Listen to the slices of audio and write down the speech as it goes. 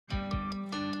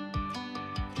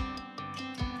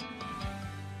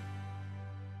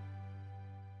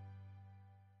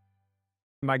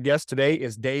My guest today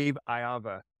is Dave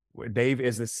Ayava. Dave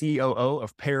is the COO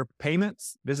of Pair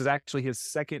Payments. This is actually his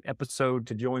second episode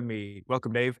to join me.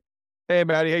 Welcome, Dave. Hey,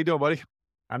 Maddie, how you doing, buddy?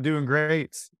 I'm doing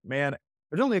great. Man,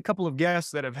 there's only a couple of guests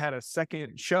that have had a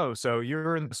second show, so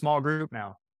you're in the small group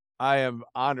now. I am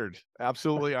honored,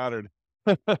 absolutely honored.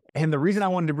 And the reason I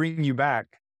wanted to bring you back,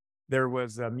 there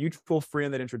was a mutual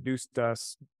friend that introduced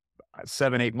us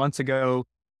 7, 8 months ago.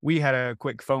 We had a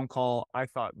quick phone call. I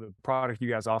thought the product you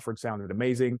guys offered sounded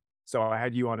amazing. So I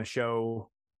had you on a show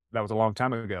that was a long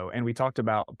time ago. And we talked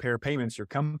about Pair Payments, your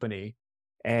company.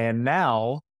 And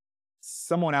now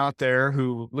someone out there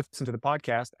who listened to the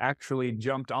podcast actually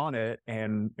jumped on it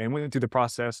and went through the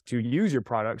process to use your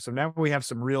product. So now we have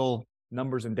some real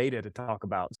numbers and data to talk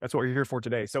about. That's what we're here for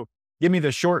today. So give me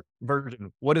the short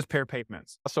version. What is Pair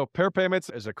Payments? So Pair Payments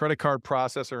is a credit card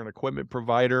processor and equipment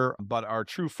provider, but our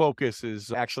true focus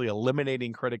is actually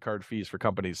eliminating credit card fees for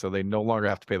companies so they no longer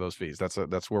have to pay those fees. That's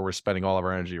where we're spending all of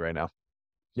our energy right now.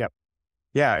 Yep.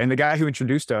 Yeah. And the guy who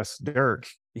introduced us, Dirk,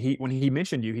 when he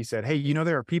mentioned you, he said, "Hey,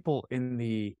 there are people in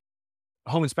the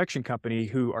home inspection company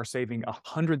who are saving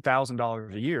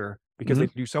 $100,000 a year because they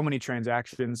Mhm. do so many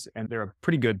transactions and they're a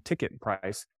pretty good ticket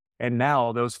price. And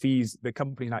now those fees, the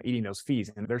company's not eating those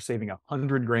fees and they're saving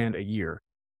 100 grand a year."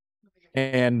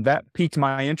 And that piqued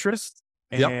my interest.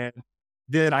 Yep. And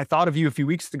then I thought of you a few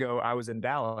weeks ago. I was in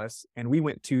Dallas and we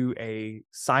went to a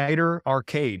cider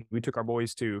arcade. We took our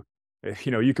boys to,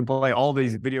 you can play all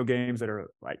these video games that are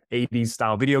like 80s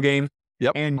style video games.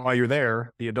 Yep. And while you're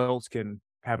there, the adults can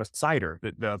have a cider.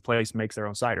 The place makes their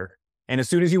own cider. And as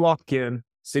soon as you walk in,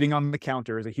 sitting on the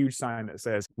counter is a huge sign that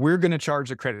says, "We're going to charge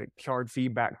a credit card fee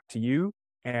back to you."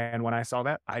 And when I saw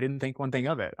that, I didn't think one thing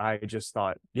of it. I just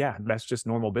thought, yeah, that's just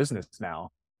normal business now.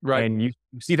 Right. And you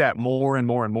see that more and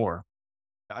more and more.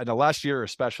 In the last year,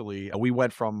 especially, we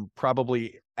went from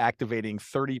probably activating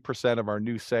 30% of our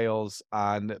new sales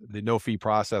on the no fee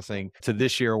processing to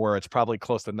this year, where it's probably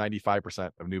close to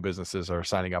 95% of new businesses are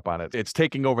signing up on it. It's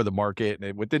taking over the market.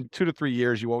 And within 2 to 3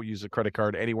 years, you won't use a credit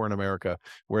card anywhere in America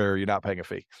where you're not paying a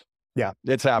fee. Yeah.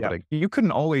 It's Yeah. happening. You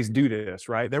couldn't always do this,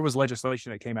 right? There was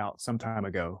legislation that came out some time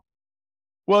ago.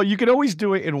 Well, you can always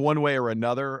do it in one way or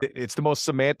another. It's the most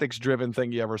semantics driven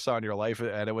thing you ever saw in your life.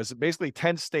 And it was basically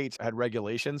 10 states had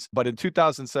regulations. But in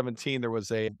 2017, there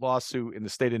was a lawsuit in the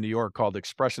state of New York called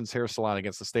Expressions Hair Salon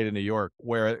against the state of New York,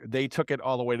 where they took it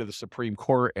all the way to the Supreme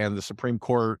Court and the Supreme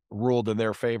Court ruled in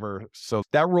their favor. So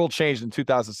that rule changed in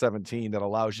 2017 that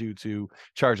allows you to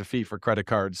charge a fee for credit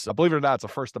cards. Believe it or not, it's a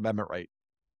First Amendment right.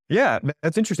 Yeah,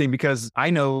 that's interesting because I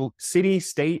know city,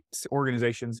 state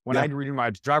organizations, when I Yeah. renew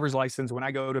my driver's license, when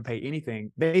I go to pay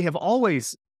anything, they have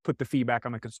always put the fee back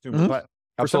on the consumer. Mhm. But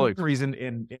for some Absolutely. reason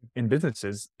in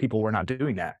businesses, people were not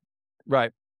doing that.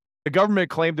 Right. The government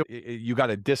claimed that you got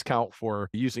a discount for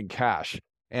using cash,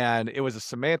 and it was a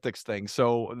semantics thing.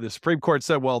 So the Supreme Court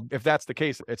said, well, if that's the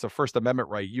case, it's a First Amendment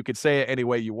right. You could say it any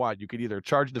way you want. You could either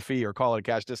charge the fee or call it a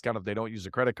cash discount if they don't use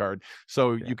a credit card.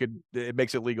 So Yeah. it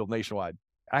makes it legal nationwide.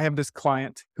 I have this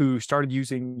client who started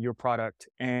using your product,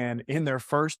 and in their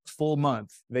first full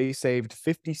month, they saved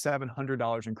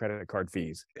 $5,700 in credit card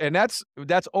fees. And that's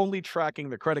only tracking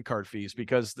the credit card fees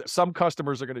because some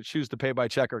customers are going to choose to pay by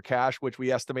check or cash, which we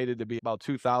estimated to be about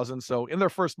 2,000. So in their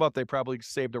first month, they probably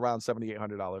saved around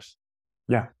 $7,800.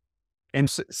 Yeah. And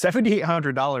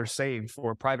 $7,800 saved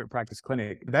for a private practice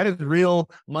clinic. That is real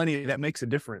money that makes a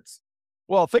difference.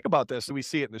 Well, think about this. We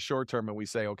see it in the short term and we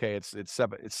say, okay, it's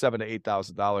seven to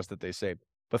 $8,000 that they saved.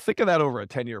 But think of that over a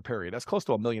 10-year period. That's close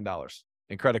to $1 million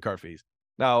in credit card fees.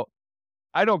 Now,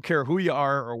 I don't care who you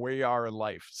are or where you are in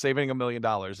life. Saving $1 million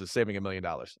is saving $1 million.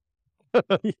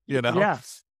 You know? Yeah.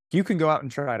 You can go out and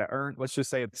try to earn, let's just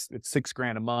say it's 6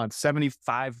 grand a month,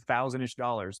 75,000-ish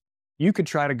dollars. You could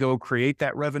try to go create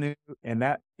that revenue, and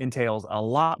that entails a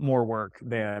lot more work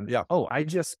than, Yeah. oh, I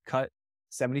just cut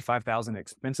 75,000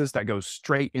 expenses that goes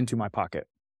straight into my pocket.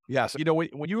 Yes.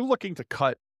 When you're looking to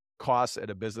cut costs at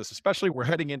a business, especially we're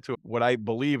heading into what I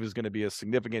believe is going to be a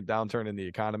significant downturn in the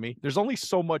economy, there's only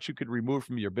so much you could remove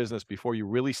from your business before you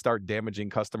really start damaging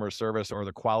customer service or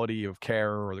the quality of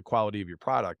care or the quality of your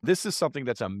product. This is something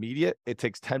that's immediate. It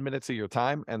takes 10 minutes of your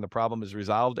time and the problem is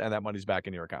resolved and that money's back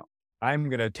in your account. I'm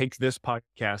going to take this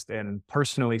podcast and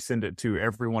personally send it to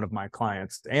every one of my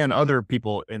clients and other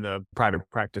people in the private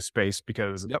practice space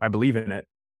because Yep. I believe in it.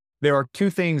 There are two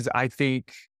things I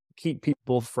think keep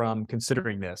people from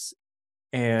considering this.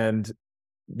 And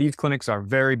these clinics are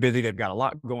very busy. They've got a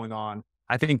lot going on.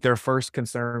 I think their first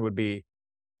concern would be,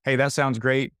 hey, that sounds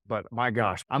great, but my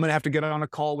gosh, I'm going to have to get on a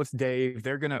call with Dave.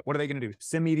 What are they going to do?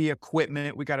 Send me the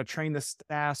equipment. We got to train the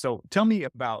staff. So tell me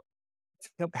about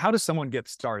How does someone get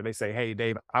started? They say, "Hey,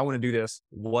 Dave, I want to do this.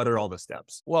 What are all the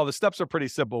steps?" Well, the steps are pretty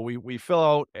simple. We fill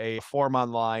out a form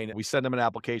online. We send them an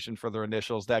application for their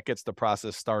initials. That gets the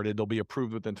process started. They'll be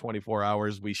approved within 24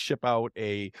 hours. We ship out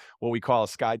a what we call a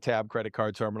SkyTab credit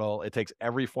card terminal. It takes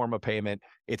every form of payment.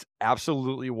 It's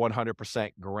absolutely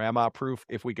 100% grandma proof.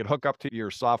 If we could hook up to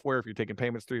your software, if you're taking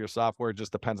payments through your software, it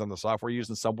just depends on the software you're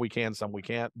using. Some we can, some we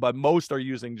can't. But most are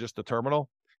using just the terminal.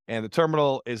 And the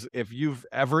terminal is, if you've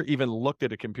ever even looked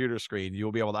at a computer screen,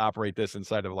 you'll be able to operate this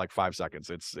inside of like 5 seconds.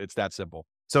 It's that simple.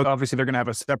 So obviously they're going to have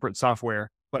a separate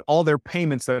software, but all their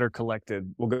payments that are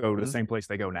collected will go to the Mhm. same place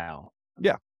they go now.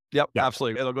 Yeah. Yep, Yeah.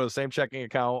 absolutely. It'll go to the same checking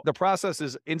account. The process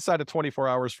is inside of 24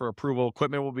 hours for approval.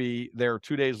 Equipment will be there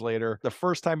 2 days later. The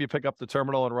first time you pick up the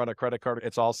terminal and run a credit card,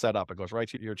 it's all set up. It goes right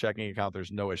to your checking account.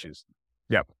 There's no issues.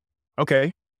 Yep.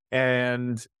 Okay.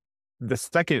 And the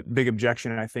second big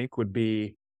objection, I think, would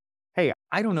be, hey,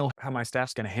 I don't know how my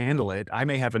staff's going to handle it. I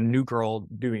may have a new girl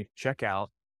doing checkout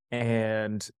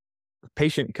and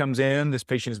patient comes in. This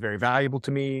patient is very valuable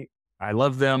to me. I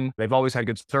love them. They've always had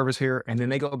good service here. And then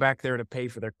they go back there to pay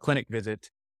for their clinic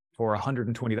visit for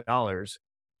 $120.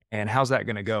 And how's that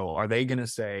going to go? Are they going to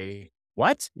say,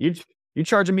 what? You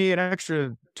charging me an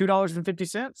extra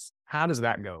 $2.50? How does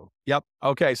that go? Yep.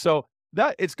 Okay. So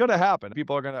that it's going to happen.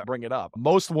 People are going to bring it up.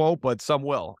 Most won't, but some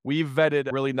will. We've vetted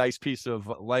a really nice piece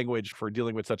of language for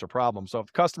dealing with such a problem. So if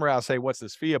the customer asks, hey, what's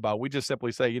this fee about? We just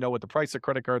simply say, with the price of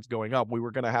credit cards going up, we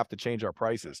were going to have to change our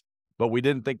prices. But we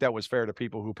didn't think that was fair to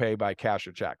people who pay by cash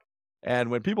or check. And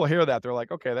when people hear that, they're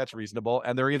like, okay, that's reasonable.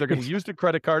 And they're either going to use the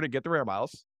credit card to get the air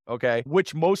miles, okay,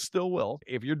 which most still will.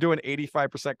 If you're doing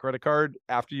 85% credit card,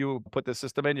 after you put the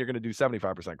system in, you're going to do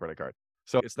 75% credit card.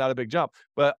 So it's not a big jump.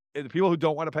 But the people who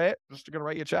don't want to pay it, just going to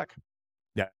write you a check.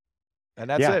 Yeah. And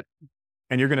that's it.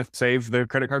 And you're going to save the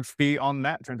credit card fee on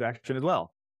that transaction as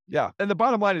well. Yeah. And the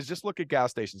bottom line is just look at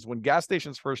gas stations. When gas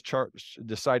stations first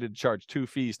decided to charge 2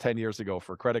 fees 10 years ago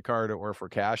for credit card or for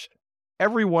cash,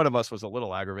 every one of us was a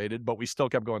little aggravated, but we still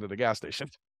kept going to the gas station.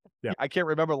 Yeah. I can't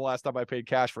remember the last time I paid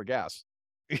cash for gas.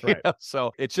 Right.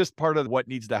 So it's just part of what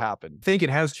needs to happen. I think it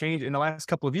has changed in the last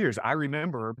couple of years. I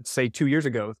remember, say 2 years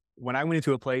ago, when I went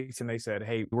into a place and they said,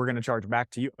 hey, we're going to charge back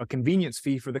to you a convenience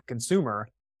fee for the consumer.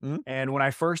 Mhm. And when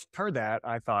I first heard that,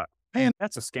 I thought, man,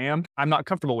 that's a scam. I'm not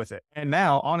comfortable with it. And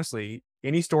now, honestly,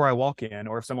 any store I walk in,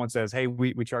 or if someone says, hey,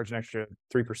 we charge an extra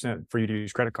 3% for you to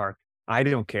use credit card, I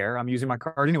don't care. I'm using my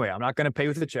card anyway. I'm not going to pay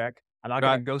with a check. I'm not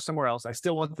going to go somewhere else. I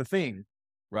still want the thing.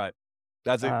 Right.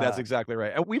 That's exactly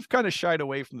right. And we've kind of shied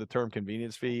away from the term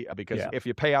convenience fee because if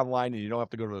you pay online and you don't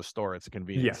have to go to the store, it's a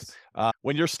convenience. Yes.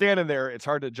 When you're standing there, it's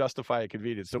hard to justify a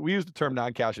convenience. So we use the term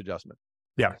non-cash adjustment.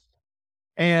 Yeah.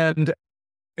 And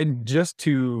just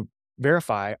to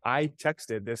verify, I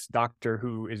texted this doctor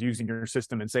who is using your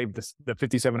system and saved the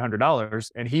 $5,700.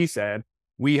 And he said,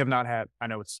 we have not had, I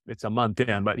know it's a month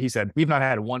in, but he said, we've not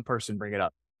had one person bring it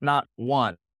up. Not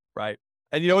one. Right.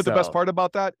 And you know what the best part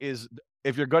about that is?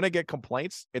 If you're going to get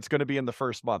complaints, it's going to be in the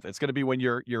first month. It's going to be when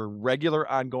your regular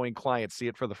ongoing clients see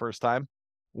it for the first time.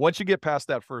 Once you get past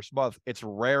that first month, it's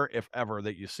rare, if ever,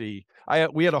 that you see.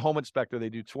 We had a home inspector. They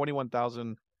do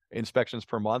 21,000 inspections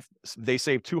per month. They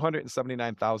saved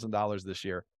 $279,000 this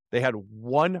year. They had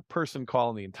one person call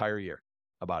in the entire year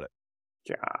about it.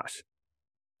 Gosh.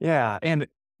 Yeah. And,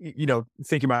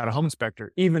 thinking about a home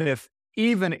inspector, even if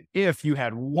you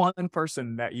had one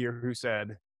person that year who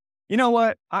said, you know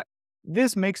what,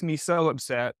 this makes me so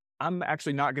upset. I'm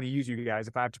actually not going to use you guys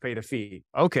if I have to pay the fee.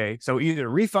 Okay. So either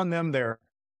refund them their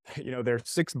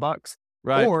 $6,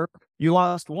 right? Or you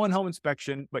lost one home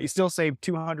inspection, but you still saved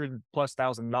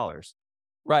 $200,000+.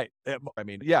 Right. I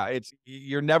mean, yeah,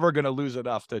 you're never going to lose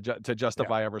enough to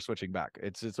justify ever switching back.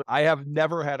 I have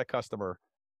never had a customer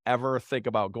ever think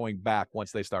about going back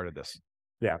once they started this.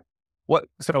 Yeah.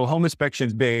 So home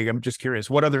inspection's big. I'm just curious,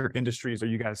 what other industries are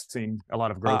you guys seeing a lot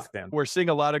of growth in? We're seeing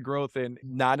a lot of growth in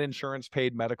non-insurance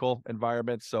paid medical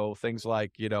environments. So things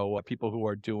like, people who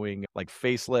are doing like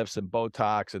facelifts and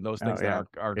Botox and those things that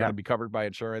are going to be covered by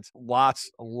insurance.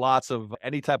 Lots of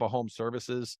any type of home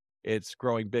services. It's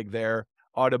growing big there.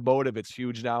 Automotive, it's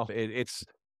huge now. I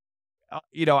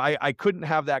couldn't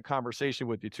have that conversation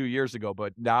with you 2 years ago,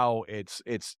 but now it's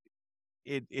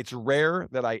rare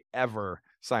that I ever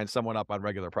sign someone up on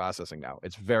regular processing now.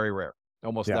 It's very rare.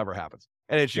 Almost never happens.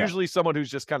 And it's usually someone who's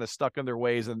just kind of stuck in their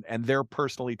ways and they're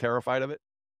personally terrified of it.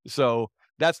 So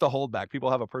that's the holdback.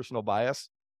 People have a personal bias,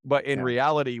 but in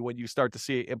reality, when you start to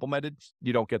see it implemented,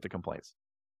 you don't get the complaints.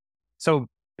 So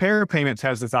Pair Payments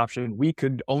has this option. We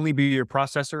could only be your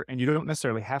processor and you don't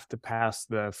necessarily have to pass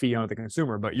the fee on to the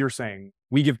consumer, but you're saying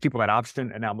we give people that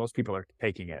option and now most people are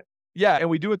taking it. Yeah, and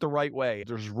we do it the right way.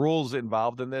 There's rules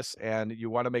involved in this, and you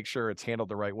want to make sure it's handled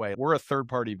the right way. We're a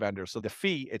third-party vendor, so the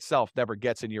fee itself never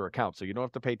gets in your account, so you don't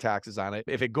have to pay taxes on it.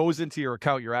 If it goes into your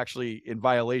account, you're actually in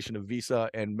violation of Visa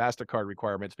and MasterCard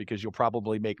requirements because you'll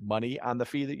probably make money on the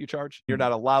fee that you charge. You're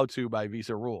not allowed to by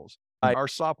Visa rules. Our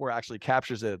software actually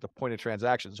captures it at the point of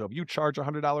transaction. So if you charge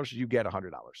 $100, you get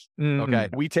 $100. Okay.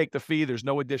 We take the fee. There's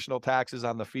no additional taxes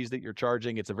on the fees that you're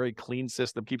charging. It's a very clean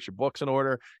system, keeps your books in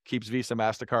order, keeps Visa,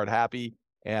 MasterCard happy,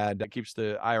 and it keeps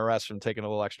the IRS from taking a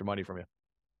little extra money from you.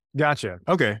 Gotcha.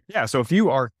 Okay. Yeah. So if you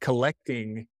are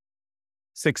collecting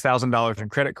 $6,000 in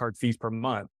credit card fees per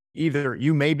month, either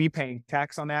you may be paying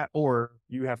tax on that, or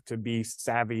you have to be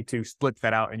savvy to split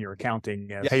that out in your accounting.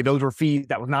 Hey, those were fees.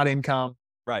 That was not income.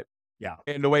 Right. Yeah.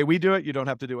 And the way we do it, you don't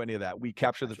have to do any of that. We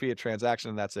capture the fee of transaction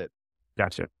and that's it.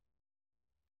 Gotcha.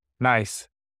 Nice.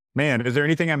 Man, is there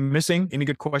anything I'm missing? Any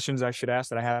good questions I should ask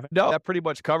that I haven't? No, that pretty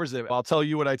much covers it. I'll tell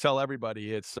you what I tell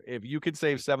everybody. It's if you can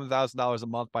save $7,000 a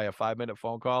month by a 5-minute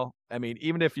phone call, I mean,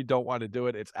 even if you don't want to do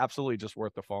it, it's absolutely just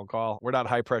worth the phone call. We're not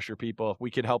high pressure people. If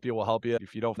we can help you, we'll help you.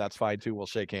 If you don't, that's fine too. We'll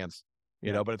shake hands.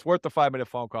 You know, but it's worth the 5-minute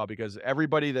phone call because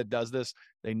everybody that does this,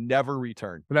 they never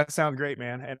return. Well, that sounds great,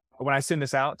 man. And when I send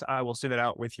this out, I will send it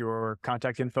out with your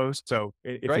contact info. So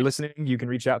if you're listening, you can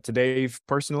reach out to Dave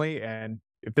personally. And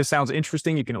if this sounds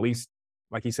interesting, you can at least,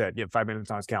 like he said, get 5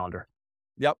 minutes on his calendar.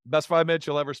 Yep. Best 5 minutes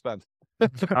you'll ever spend. All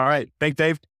right. Thanks,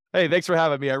 Dave. Hey, thanks for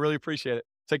having me. I really appreciate it.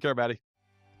 Take care, Maddie.